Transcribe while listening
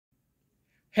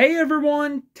Hey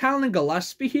everyone, Talon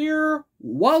Gillespie here.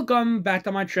 Welcome back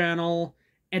to my channel.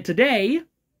 And today,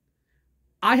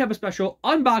 I have a special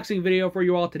unboxing video for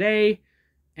you all today.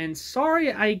 And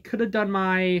sorry I could have done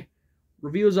my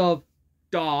reviews of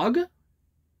Dog,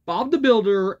 Bob the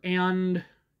Builder, and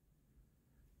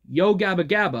Yo Gabba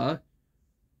Gabba.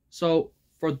 So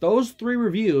for those three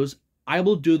reviews, I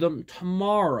will do them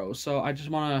tomorrow. So I just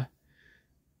want to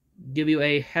give you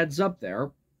a heads up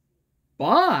there.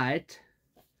 But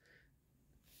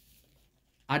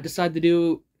I decided to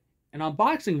do an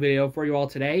unboxing video for you all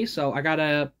today. So I got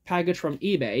a package from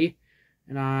eBay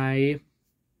and I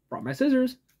brought my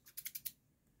scissors.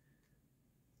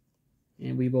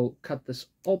 And we will cut this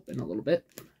open a little bit.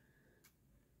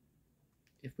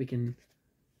 If we can...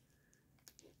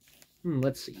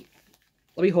 let's see.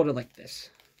 Let me hold it like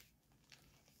this.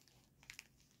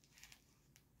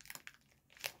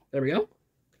 There we go.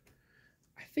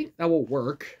 I think that will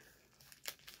work.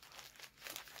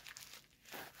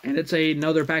 And it's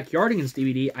another Backyardigans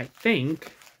DVD, I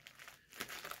think.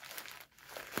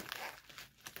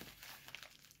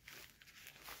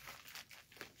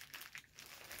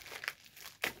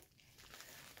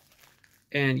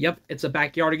 And yep, it's a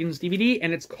Backyardigans DVD,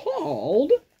 and it's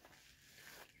called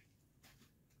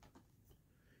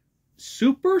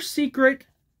Super Secret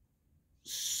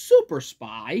Super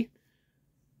Spy.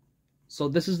 So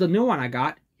this is the new one I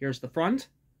got. Here's the front,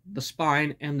 the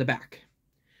spine, and the back.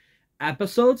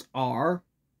 Episodes are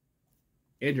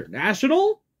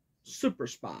International Super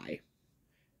Spy.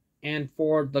 And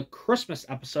for the Christmas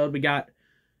episode, we got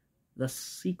The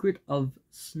Secret of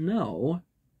Snow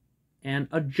and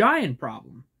A Giant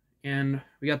Problem. And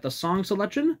we got the song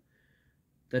selection,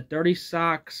 the Dirty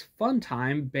Socks Fun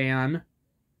Time Band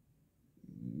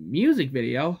music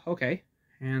video, okay,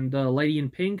 and the Lady in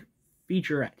Pink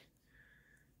featurette.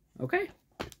 Okay.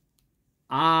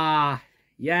 Ah,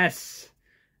 yes.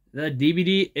 The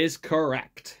DVD is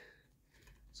correct.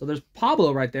 So there's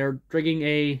Pablo right there drinking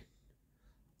a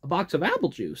box of apple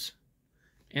juice.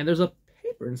 And there's a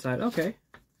paper inside. Okay.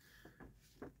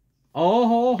 Oh,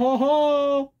 ho, ho,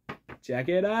 ho. Check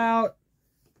it out.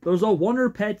 There's a Wonder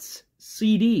Pets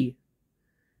CD.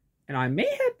 And I may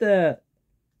have to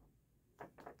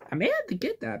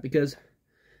get that because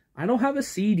I don't have a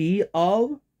CD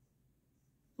of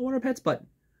the Wonder Pets, but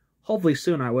hopefully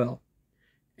soon I will.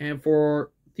 And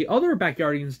for the other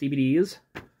Backyardigans DVDs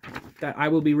that I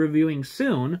will be reviewing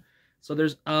soon, so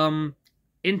there's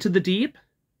Into the Deep,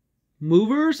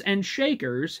 Movers and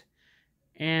Shakers,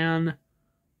 and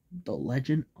The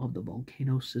Legend of the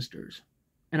Volcano Sisters.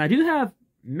 And I do have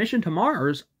Mission to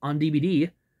Mars on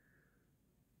DVD.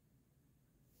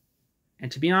 And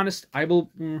to be honest, I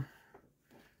will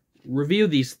review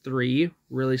these three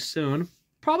really soon.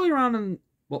 Probably around,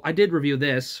 well, I did review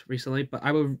this recently, but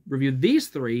I will review these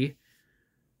three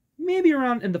maybe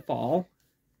around in the fall,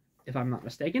 if I'm not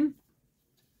mistaken.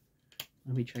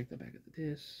 Let me check the back of the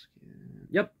disc.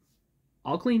 Yep,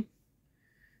 all clean.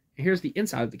 And here's the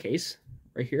inside of the case,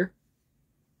 right here.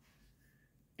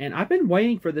 And I've been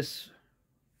waiting for this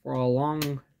for a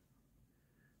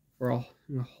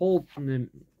whole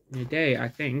day, I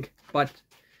think, but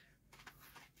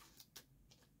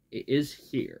it is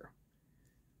here.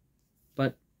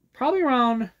 But probably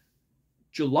around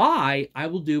July, I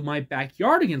will do my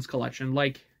Backyardigans collection,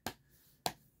 like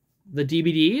the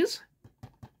DVDs,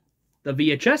 the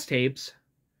VHS tapes,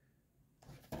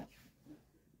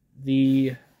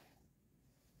 the...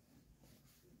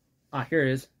 here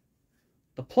it is.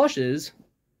 The plushes,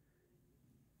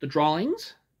 the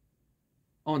drawings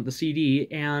on the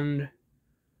CD, and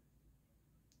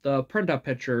the print-out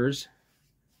pictures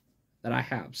that I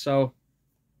have. So,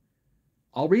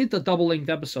 I'll read the double-length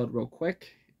episode real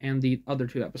quick, and the other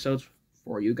two episodes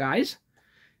for you guys.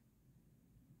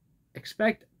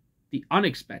 Expect the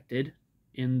unexpected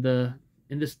in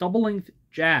this double-length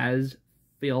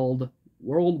jazz-filled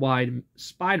worldwide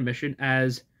spy mission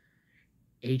as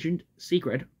Agent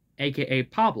Secret, aka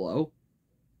Pablo,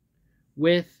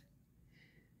 with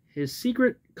his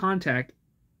secret contact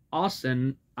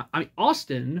Austin,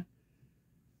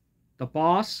 the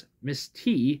boss, Miss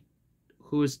T,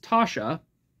 who is Tasha,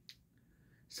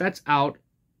 sets out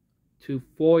to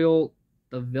foil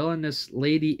the villainous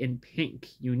Lady in Pink,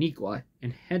 Uniqua,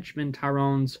 and henchman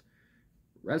Tyrone's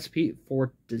recipe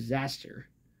for disaster.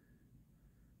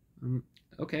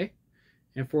 Okay.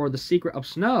 And for The Secret of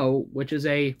Snow, which is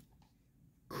a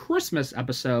Christmas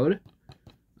episode,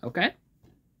 okay?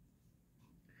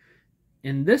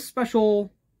 In this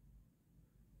special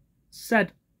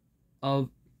set of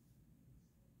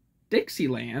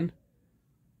Dixieland,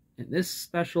 in this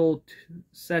special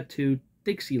set to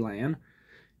Dixieland,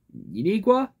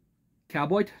 Uniqua,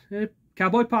 Cowboy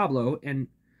Pablo, and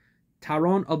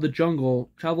Tyrone of the Jungle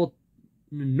travel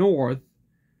north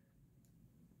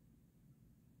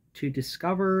to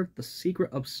discover the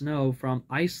secret of snow from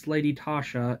Ice Lady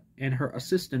Tasha and her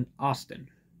assistant Austin.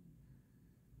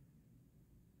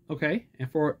 Okay, and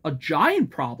for a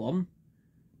giant problem,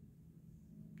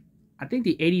 I think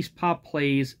the 80s pop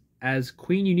plays as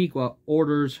Queen Uniqua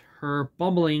orders her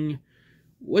bumbling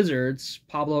wizards,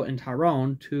 Pablo and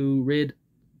Tyrone, to rid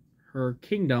her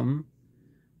kingdom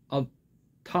of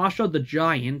Tasha the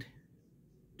Giant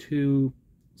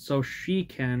so she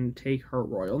can take her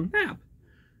royal nap.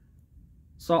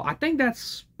 So I think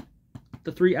that's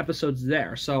the 3 episodes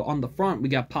there. So on the front, we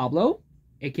got Pablo,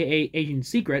 aka Agent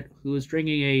Secret, who is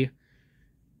drinking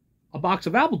a box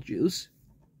of apple juice.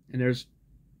 And there's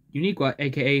Uniqua,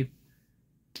 aka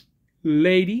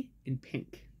Lady in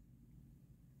Pink.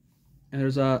 And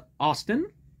there's Austin,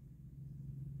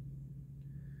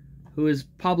 who is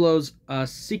Pablo's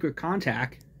secret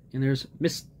contact. And there's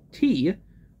Miss T,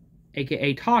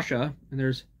 aka Tasha. And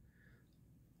there's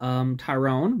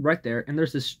Tyrone right there. And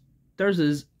there's this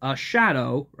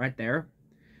shadow right there.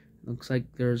 Looks like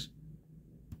there's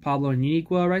Pablo and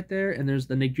Uniqua right there. And there's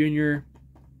the Nick Jr.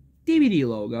 DVD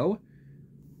logo.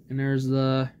 And there's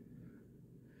a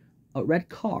red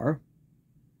car.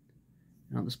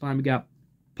 And on the spine we got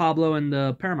Pablo and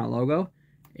the Paramount logo.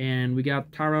 And we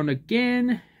got Tyrone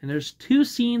again. And there's 2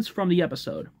 scenes from the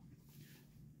episode.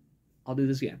 I'll do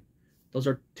this again. Those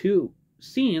are 2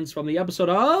 scenes from the episode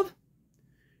of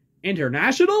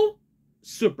International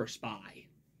Super Spy.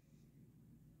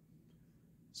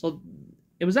 So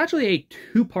it was actually a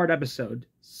 2-part episode.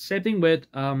 Same thing with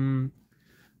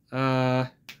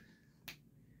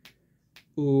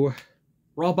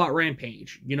Robot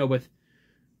Rampage. You know, with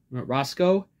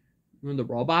Roscoe, the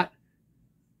robot.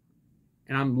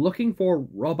 And I'm looking for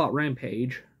Robot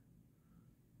Rampage.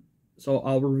 So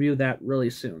I'll review that really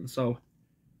soon. So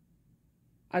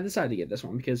I decided to get this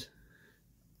one because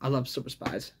I love Super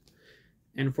Spies.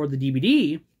 And for the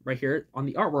DVD, right here on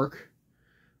the artwork,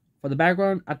 for the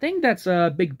background, I think that's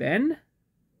Big Ben.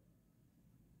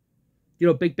 You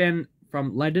know, Big Ben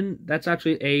from London. That's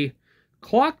actually a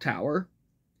clock tower.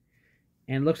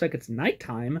 And it looks like it's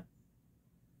nighttime.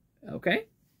 Okay.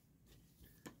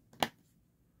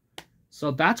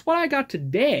 So that's what I got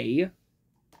today.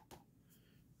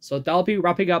 So that'll be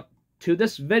wrapping up to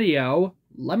this video.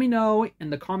 Let me know in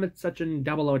the comment section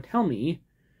down below. Tell me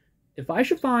if I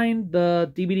should find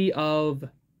the DVD of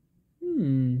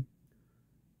Into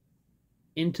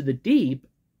the Deep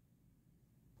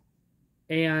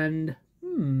and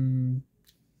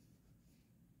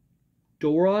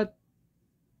Dora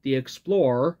the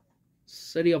Explorer,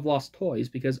 City of Lost Toys,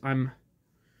 because I'm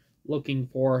looking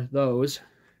for those.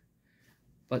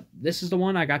 But this is the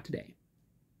one I got today.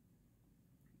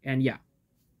 And yeah,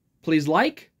 please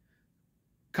like,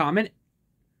 comment,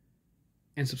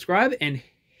 and subscribe, and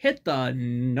hit the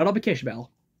notification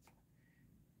bell.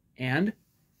 And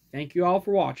thank you all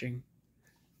for watching.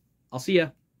 I'll see ya.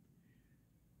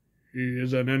 He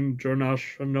is an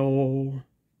international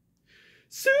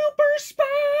super spy.